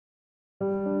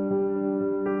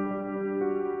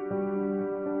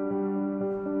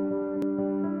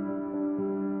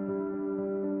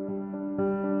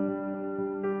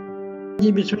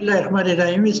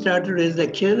Bismillahirrahmanirrahim. We start today's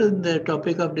lecture. The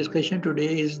topic of discussion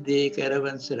today is the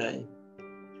Caravansara'i.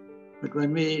 But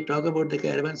when we talk about the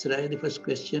Caravansara'i, the first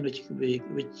question which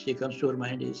comes to our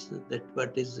mind is that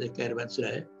what is the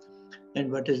Caravansara'i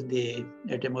and what is the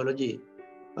etymology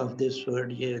of this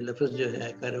word? ये लफ्ज़ जो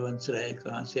है Caravansara'i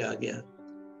कहाँ से आ गया?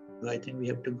 So I think we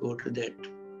have to go to that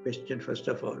question first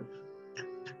of all.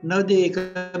 Now,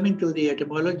 coming to the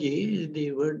etymology,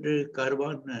 the word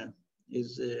caravan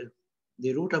is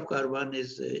the root of caravan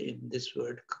is in this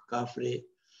word kafre,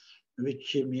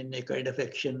 which means a kind of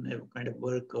action, a kind of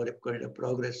work, or a kind of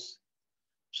progress.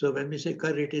 So when we say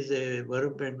kar, it is a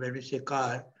verb, and when we say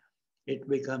kar, it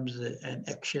becomes an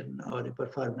action or a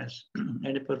performance.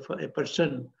 And a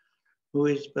person who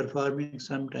is performing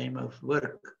some time of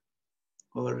work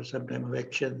or some time of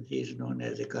action, he is known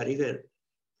as a karigar.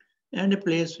 And a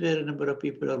place where a number of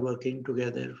people are working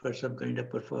together for some kind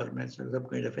of performance or some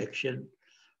kind of action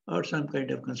or some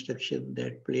kind of construction,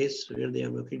 that place where they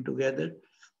are working together,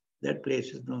 that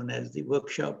place is known as the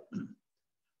workshop.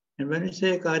 And when we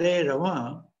say kare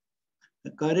rava,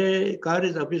 kar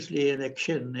is obviously an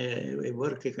action, a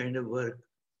work, a kind of work.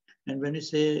 And when we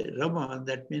say rava,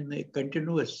 that means a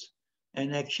continuous,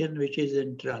 an action which is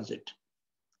in transit.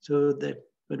 So that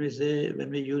when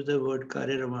we use the word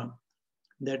kare rava,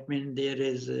 that means there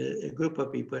is a group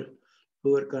of people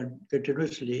who are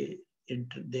continuously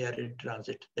they are in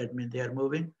transit. That means they are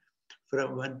moving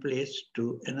from one place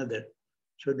to another.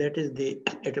 So that is the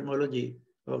etymology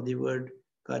of the word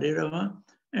Karirama.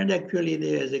 And actually,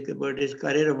 as a word is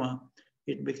Karirama,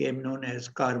 it became known as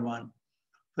Karwan.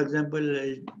 For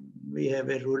example, we have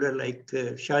a ruler like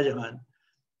Shah Jahan.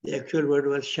 The actual word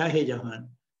was Shah-e-Jahan,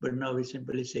 but now we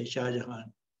simply say Shah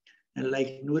Jahan. And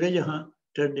like Noor-e-Jahan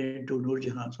turned into Noor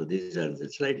Jahan. So these are the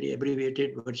slightly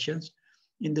abbreviated versions.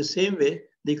 In the same way,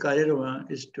 the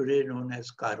Karirama is today known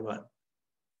as Karwan.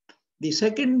 The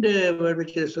second word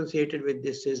which is associated with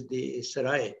this is the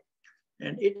Sarai.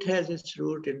 And it has its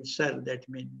root in Sar, that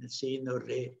means seen or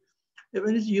ray.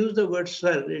 When it's used the word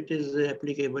Sar, it is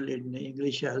applicable in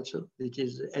English also, which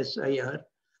is S-I-R.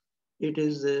 It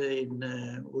is in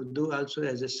Urdu also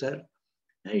as a Sar.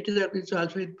 It is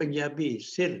also in Punjabi,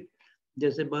 Sir.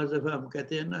 जैसे बाज़ दफ़ा हम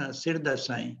कहते हैं ना सिर दा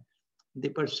Sai, the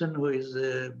person who is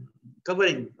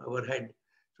covering our head.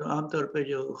 So आमतौर पे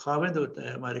जो खाविंद होता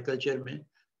है हमारे कल्चर में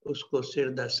उसको सिर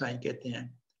दा साईं कहते हैं.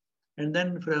 And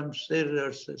then from sir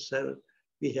or sir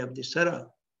we have the sara,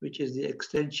 which is the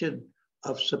extension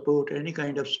of support, any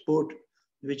kind of support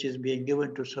which is being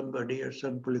given to somebody or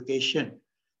some publication,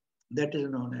 that is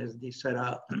known as the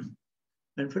sara.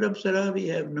 And from sara we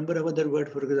have a number of other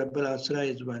words. For example, asra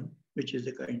is one, which is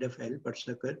a kind of help or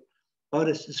succor or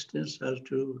assistance or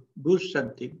to boost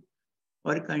something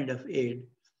or a kind of aid.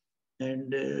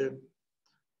 And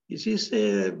इसी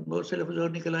से बहुत से लफ्ज़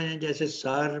और निकल आए हैं, जैसे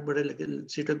सार बड़े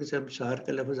सीटों के साथ सार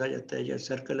का लफ्ज़ आ जाता है या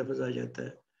सर का लफ्ज़ आ जाता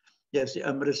है, जैसे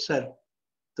अमृतसर,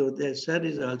 तो the sir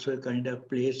is also a kind of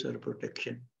place or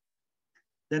protection.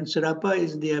 Then sarapa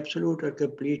is the absolute or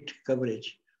complete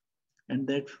coverage. And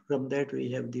that from that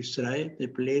we have the sarai, the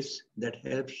place that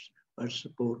helps or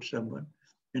support someone.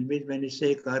 And when we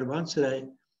say Caravansara'is,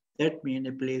 that means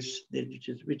a place that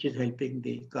which is helping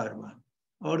the caravan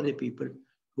or the people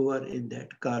who are in that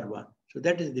caravan. So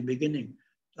that is the beginning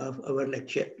of our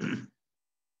lecture.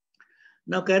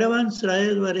 Now,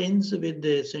 Caravansara'is were inns with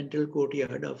the central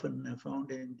courtyard, often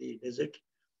found in the desert,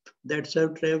 that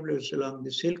served travelers along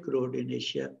the Silk Road in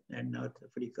Asia and North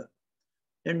Africa.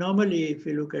 And normally, if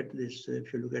you look at this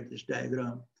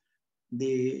diagram,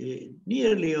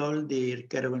 nearly all the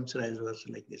Caravansara'is was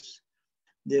like this.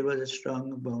 There was a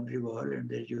strong boundary wall, and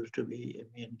there used to be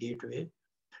a main gateway.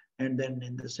 And then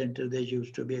in the center, there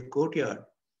used to be a courtyard.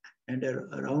 And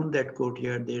around that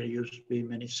courtyard, there used to be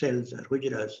many cells or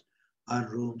hujras or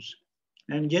rooms.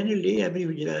 And generally, every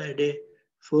hujra had a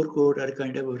forecourt or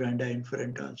kind of veranda in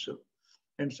front also.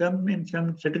 And in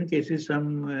some certain cases,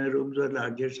 some rooms were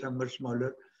larger, some were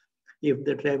smaller. If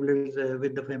the travelers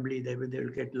with the family, they will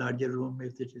get larger room.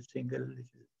 If it is single,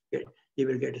 they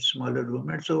will get a smaller room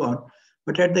and so on.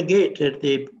 But at the gate, at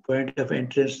the point of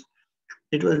entrance,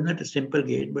 it was not a simple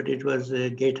gate, but it was a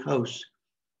gatehouse.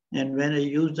 And when I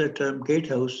use the term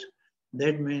gatehouse,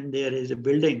 that means there is a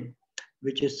building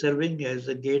which is serving as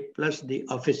a gate plus the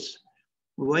office.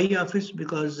 Why office?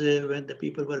 Because when the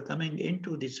people were coming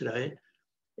into the sarai,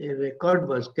 a record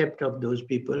was kept of those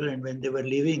people, and when they were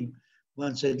leaving,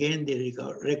 once again the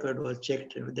record was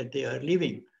checked that they are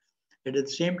leaving. And at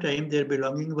the same time, their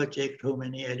belongings were checked, how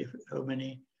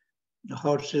many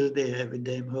horses they have with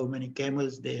them, how many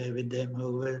camels they have with them,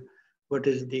 what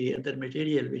is the other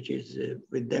material which is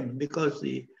with them, because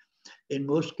the in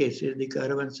most cases, the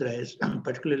Caravansara'is,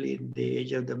 particularly in the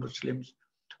age of the Muslims,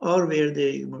 or where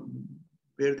the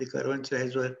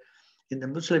Caravansara'is were in the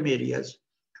Muslim areas,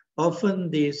 often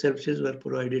the services were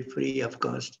provided free of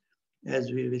cost,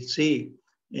 as we will see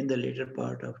in the later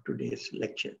part of today's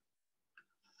lecture.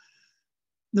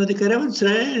 Now, the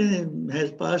Caravansaray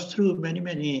has passed through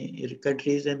many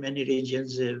countries and many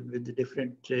regions with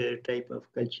different type of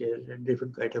culture and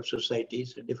different kind of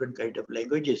societies and different kind of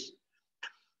languages.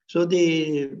 So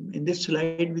in this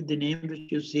slide with the name which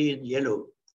you see in yellow,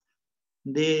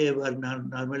 they were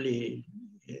normally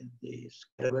the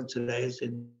Caravansarais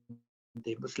in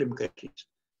the Muslim countries.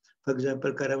 For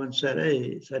example,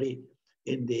 Caravansara'is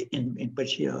in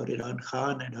Persia or Iran,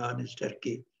 Khan, and Han is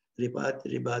Turkey.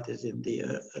 Ribat is in the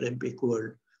Arabic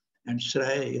world, and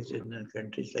Sarai is in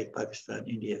countries like Pakistan,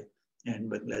 India, and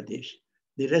Bangladesh.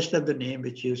 The rest of the name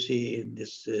which you see in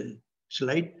this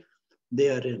slide, they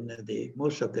are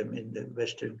most of them in the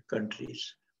Western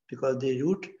countries, because the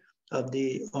route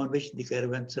on which the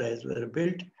Caravansarais were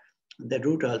built, the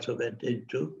route also went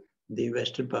into the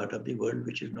western part of the world,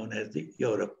 which is known as the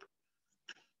Europe.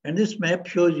 And this map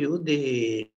shows you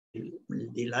the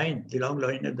long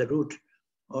line of the route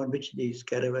on which these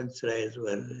Caravansarais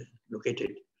were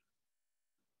located.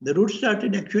 The route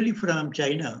started actually from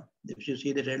China. If you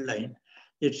see the red line,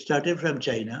 it started from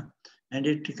China and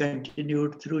it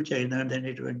continued through China, then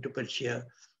it went to Persia,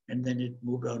 and then it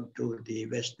moved on to the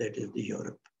west, that is the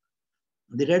Europe.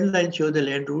 The red line shows the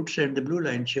land routes and the blue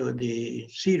line shows the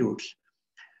sea routes.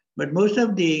 But most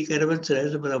of the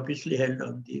Caravansarais were obviously held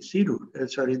on the sea route,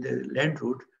 the land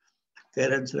route.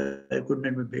 Caravansarai could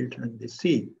not be built on the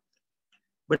sea.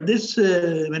 But this,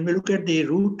 when we look at the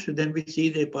route, then we see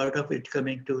the part of it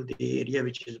coming to the area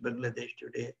which is Bangladesh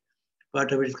today.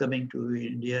 Part of it is coming to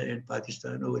India and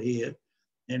Pakistan over here.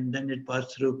 And then it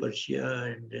passed through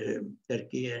Persia and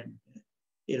Turkey and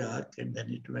Iraq. And then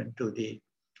it went to the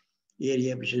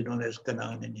area which is known as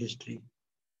Canaan in history.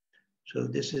 So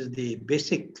this is the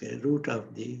basic route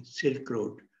of the Silk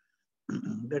Road.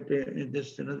 But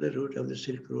there's another route of the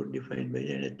Silk Road defined by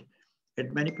it.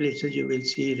 At many places you will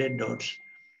see red dots.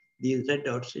 These red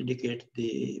dots indicate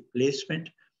the placement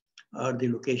or the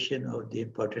location of the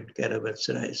important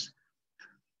Caravansara'is.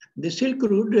 The Silk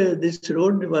Road, this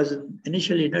road was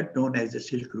initially not known as the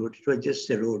Silk Road. It was just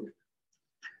a road,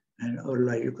 or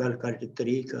like you call it a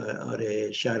tariq or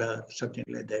a shara, something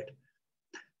like that.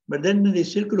 But then the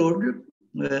Silk Road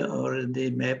or the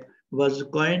map was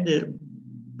coined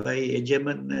by a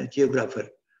German geographer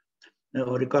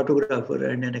or a cartographer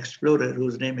and an explorer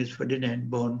whose name is Ferdinand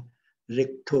von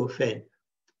Richthofen.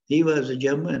 He was a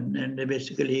German, and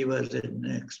basically he was an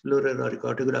explorer or a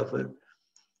cartographer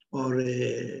or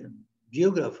a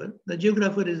geographer. The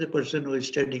geographer is a person who is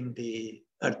studying the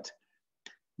earth,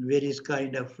 various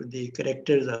kind of the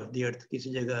characters of the earth.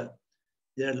 Kisi jagah,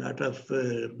 there are a lot of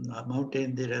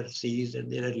mountains, there are seas,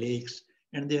 and there are lakes,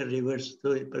 and there are rivers.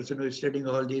 So a person who is studying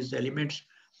all these elements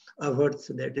of earth,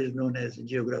 that is known as a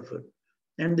geographer.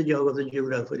 And the job of the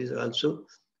geographer is also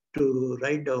to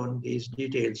write down these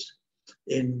details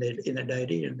in a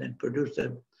diary and then produce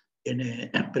them in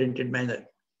a printed manner.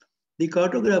 The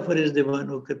cartographer is the one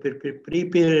who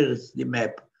prepares the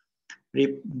map.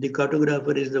 The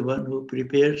cartographer is the one who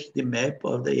prepares the map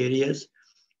of the areas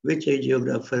which a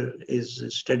geographer is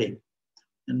studying.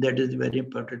 And that is a very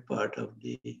important part of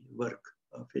the work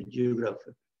of a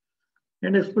geographer.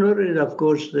 And explorer is, of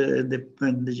course,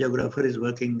 when the geographer is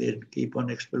working, they keep on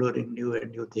exploring new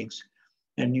and new things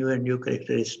and new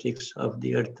characteristics of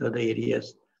the earth or the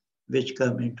areas which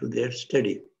come into their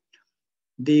study.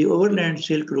 The overland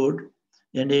Silk Road,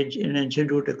 an ancient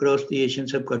route across the Asian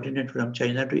subcontinent from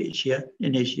China to Asia,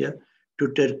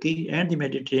 to Turkey and the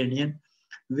Mediterranean,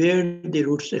 where the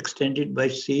routes extended by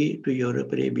sea to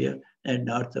Europe, Arabia, and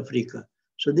North Africa.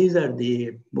 So these are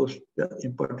the most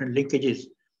important linkages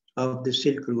of the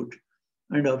Silk Route.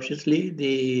 And obviously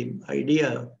the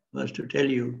idea was to tell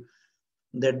you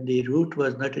that the route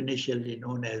was not initially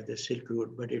known as the Silk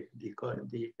Route, but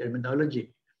the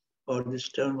terminology or this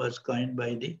term was coined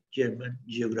by the German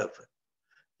geographer,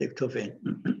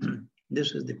 Richthofen.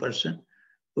 This is the person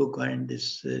who coined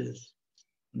this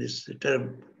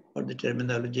term or the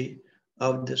terminology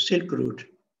of the Silk Route.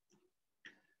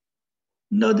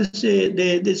 Now this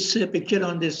picture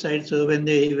on this side. So when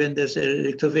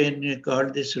Richthofen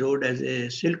called this road as a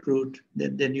Silk Route,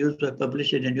 then the news was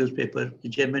published in a newspaper, the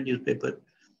German newspaper,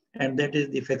 and that is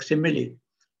the facsimile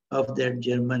of that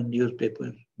German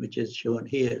newspaper, which is shown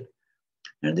here.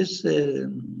 And this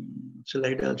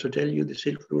slide also tells you the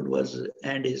Silk Route was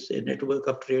and is a network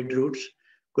of trade routes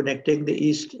connecting the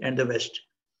East and the West.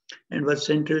 and was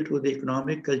central to the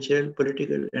economic, cultural,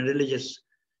 political, and religious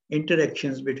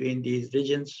interactions between these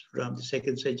regions from the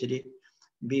 2nd century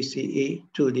BCE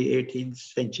to the 18th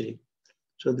century.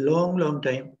 So the long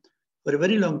time, for a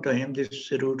very long time,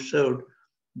 this route served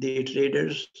the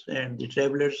traders and the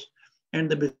travelers and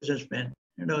the businessmen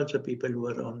and also people who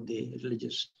were on the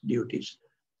religious duties.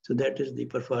 So that is the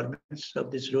performance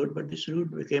of this route, but this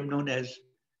route became known as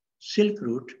Silk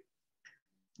Route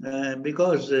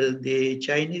because the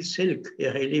Chinese silk, a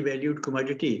highly valued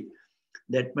commodity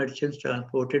that merchants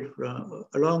transported from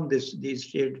along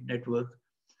these trade network,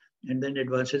 and then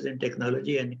advances in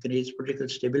technology and increased political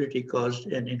stability caused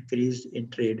an increase in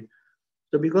trade.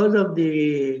 So because of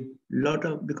lot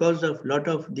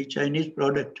of the Chinese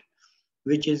product,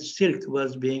 which is silk,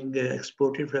 was being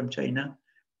exported from China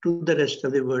to the rest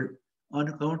of the world, on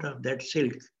account of that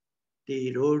silk,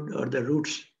 the road or the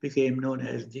routes became known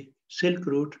as the Silk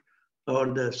Route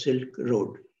or the Silk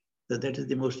Road. So that is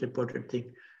the most important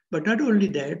thing. But not only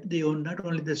that, not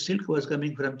only the silk was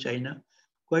coming from China,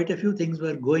 quite a few things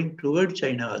were going toward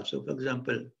China also. For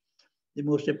example, the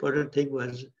most important thing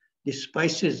was the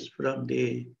spices from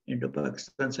the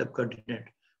Indo-Pakistan subcontinent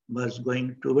was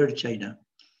going toward China.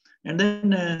 And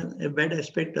then a bad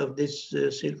aspect of this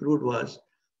Silk Route was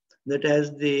that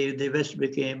as the West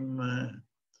became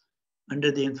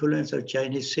under the influence of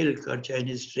Chinese silk or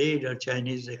Chinese trade or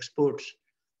Chinese exports,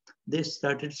 they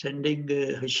started sending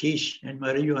hashish and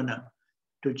marijuana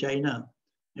to China.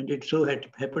 And it so had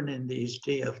happened in the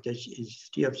history of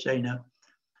China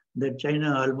that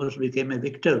China almost became a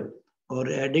victim or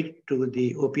addict to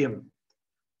the opium.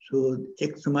 So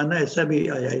एक ज़माना ऐसा भी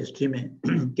आया history में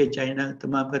कि China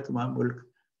तमाम का तमाम मुल्क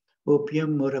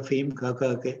ओपियम और अफीम खा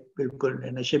के बिल्कुल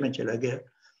नशे में चला गया,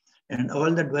 and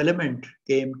all the development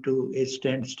came to a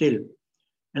standstill.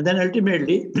 And then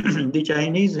ultimately, the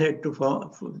Chinese had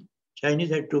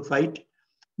to fight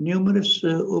numerous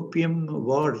opium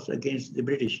wars against the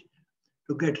British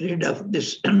to get rid of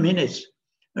this menace.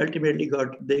 Ultimately,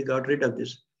 they got rid of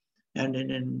this. And in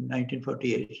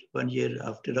 1948, 1 year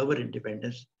after our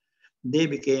independence, they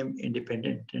became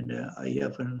independent. And I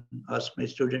often ask my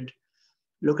student,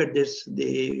 look at this,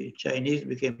 the Chinese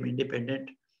became independent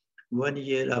 1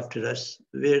 year after us.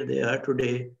 Where they are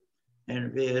today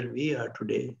and where we are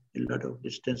today, a lot of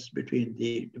distance between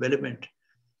the development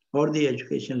or the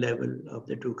education level of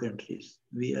the two countries.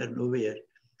 We are nowhere.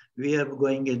 We are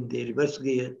going in the reverse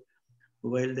gear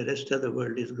while the rest of the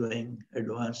world is going in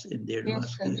the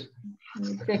advanced gear.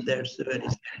 Exactly. That's the very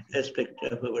sad aspect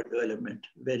of our development.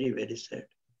 Very, very sad.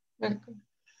 Welcome.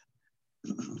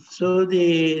 So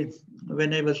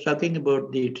when I was talking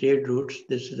about the trade routes,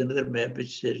 this is another map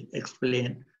which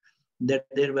explains that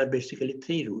there were basically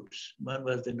 3 routes. One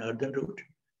was the northern route,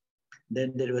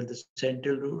 then there was the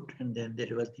central route, and then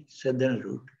there was the southern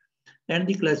route. And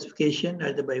the classification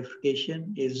or the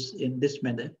bifurcation is in this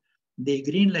manner. The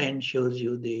green line shows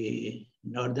you the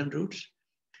northern routes,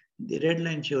 the red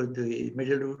line shows the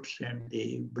middle routes, and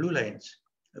the blue lines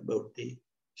about the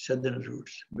southern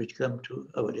routes which come to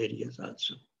our areas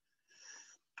also.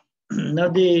 Now,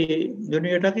 when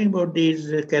we are talking about these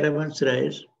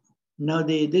Caravansara'is, now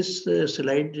this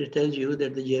slide tells you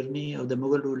that the journey of the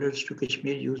Mughal rulers to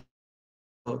Kashmir used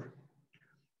for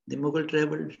the Mughal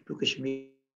traveled to Kashmir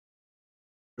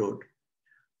road.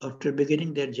 After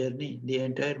beginning their journey, the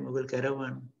entire Mughal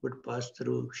caravan would pass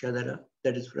through Shadara,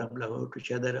 that is from Lahore to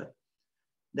Shadara,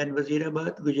 then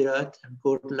Wazirabad, Gujarat, and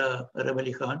Kotla, Arab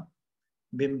Ali Khan,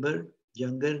 Bimbar,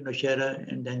 Jangar, Naushera,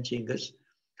 and then Chingas.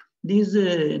 These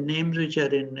names which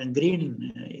are in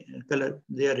green color,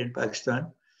 they are in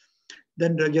Pakistan.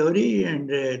 Then Rajouri and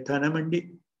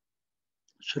Thanamandi,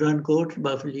 Surankot,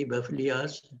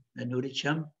 Bafliyas, and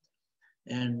Nuricham,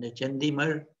 and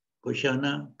Chandimar,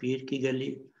 Koshana, Pir Ki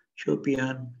Gali,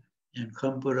 Shopian, and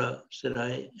Khampura,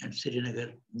 Sarai, and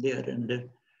Srinagar. They are under,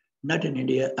 not in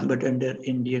India, but under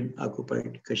Indian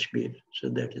occupied Kashmir. So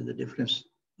that is the difference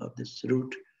of this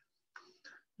route.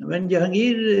 When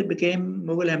Jahangir became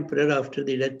Mughal emperor after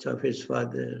the death of his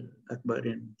father Akbar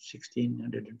in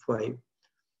 1605,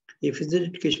 he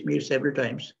visited Kashmir several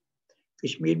times.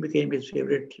 Kashmir became his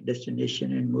favorite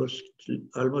destination, and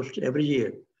almost every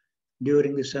year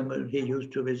during the summer, he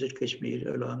used to visit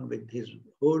Kashmir along with his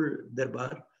whole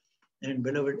darbar and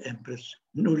beloved Empress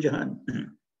Noor Jahan.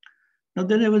 Now,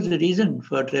 there was a reason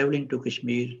for traveling to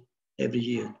Kashmir every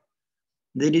year.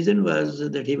 The reason was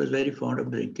that he was very fond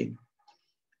of drinking.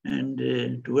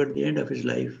 And toward the end of his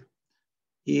life,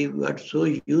 he got so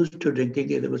used to drinking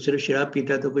that वो सिर्फ शराब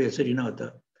पीता तो कोई असर ही ना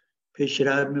होता. फिर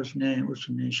शराब में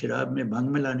उसने शराब में भांग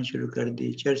मिलानी शुरू कर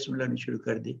दी, चर्स मिलानी शुरू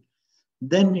कर दी.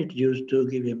 Then it used to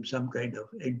give him some kind of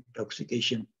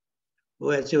intoxication.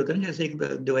 वो ऐसे होता है ना जैसे एक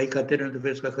दवाई खाते रहे तो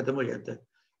फिर उसका खत्म हो जाता है.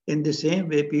 In the same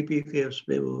way, P के उस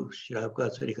पे वो शराब का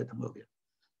असर ही खत्म हो गया.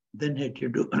 Then had to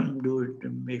do it,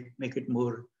 make it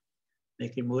more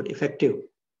effective.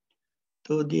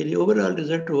 तो the overall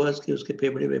result was कि उसके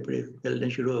फेफड़े वेफड़े गलने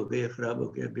शुरू हो गए, खराब हो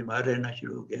गया, बीमार रहना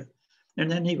शुरू हो गया. And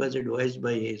then he was advised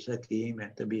by his Hakim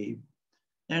and Tabib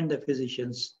and the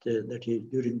physicians that he,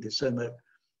 during the summer,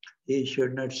 he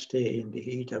should not stay in the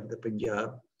heat of the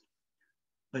Punjab,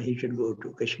 but he should go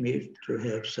to Kashmir to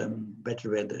have some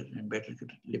better weather and better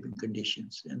living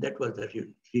conditions. And that was the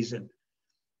reason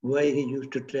why he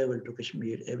used to travel to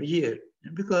Kashmir every year.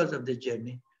 And because of this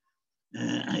journey,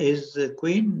 his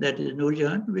queen, that is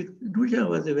Noorjahan, Noorjahan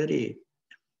was a very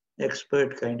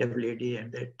expert kind of lady,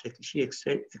 and that she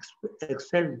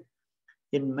excelled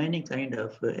in many kind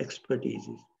of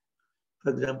expertises.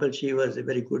 For example, she was a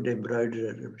very good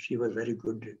embroiderer. She was very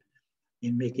good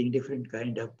in making different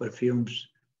kind of perfumes.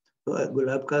 तो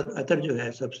गुलाब का अतर जो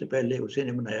है सबसे पहले उसी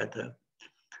ने बनाया था.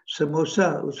 समोसा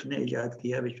उसने इजाद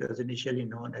किया, which was initially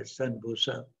known as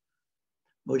संबोसा.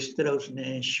 और इसी तरह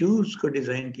उसने शूज को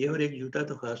डिजाइन किया, और एक जूता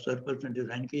तो खास तौर पर उसने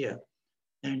डिजाइन किया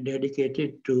and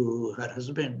dedicated to her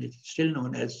husband. It's still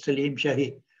known as Salim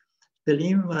Shahi.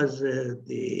 Salim was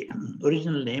the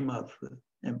original name of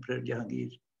Emperor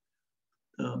Jahangir.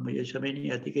 तो मुझे समझ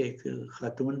नहीं आती कि एक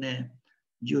खातून ने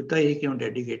जूता ही क्यों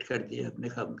डेडिकेट कर दिया अपने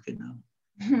खामद के नाम.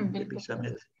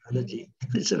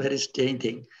 It's a very strange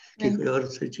thing कि कोई और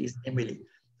सी चीज नहीं मिली.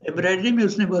 एम्ब्रॉयडरी में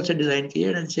उसने बहुत से डिजाइन किए,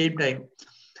 and at the same time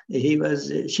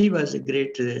she was a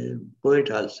great poet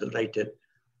also, writer,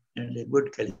 and a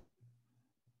good calligrapher.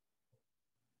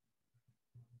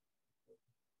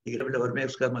 और में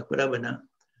उसका मकबरा बना.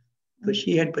 तो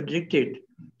she had predicted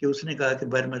कि उसने कहा कि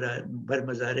बर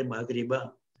मज़ार मागरिबा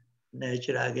न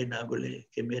चिरागे ना गुले,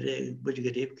 कि मेरे बुज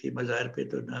गरीब की मज़ार पे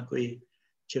तो ना कोई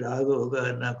चिराग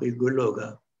होगा ना कोई गुल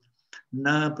होगा,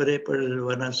 ना परे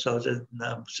परवाना सौजत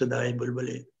ना सदाए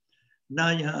बुलबुले,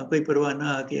 ना यहाँ कोई परवाना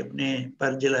आके अपने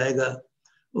पर जलाएगा,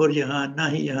 और यहाँ ना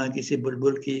ही यहाँ किसी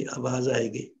बुलबुल की आवाज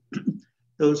आएगी.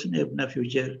 तो उसने अपना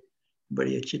फ्यूचर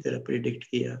बड़ी अच्छी तरह प्रिडिक्ट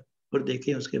किया, और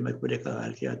देखें उसके मकबरे का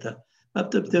हाल क्या था. अब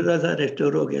तो थोड़ा सा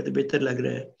रेस्टोर हो गया तो बेहतर लग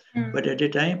रहा है. But at A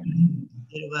time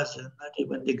there was not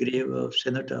even the grave of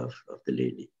cenotaph of the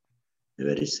lady. A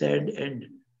very sad end.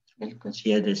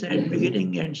 She had a sad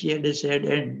beginning and she had a sad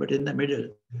end, but in the middle,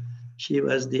 she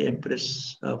was the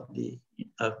empress of the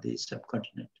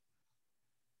subcontinent.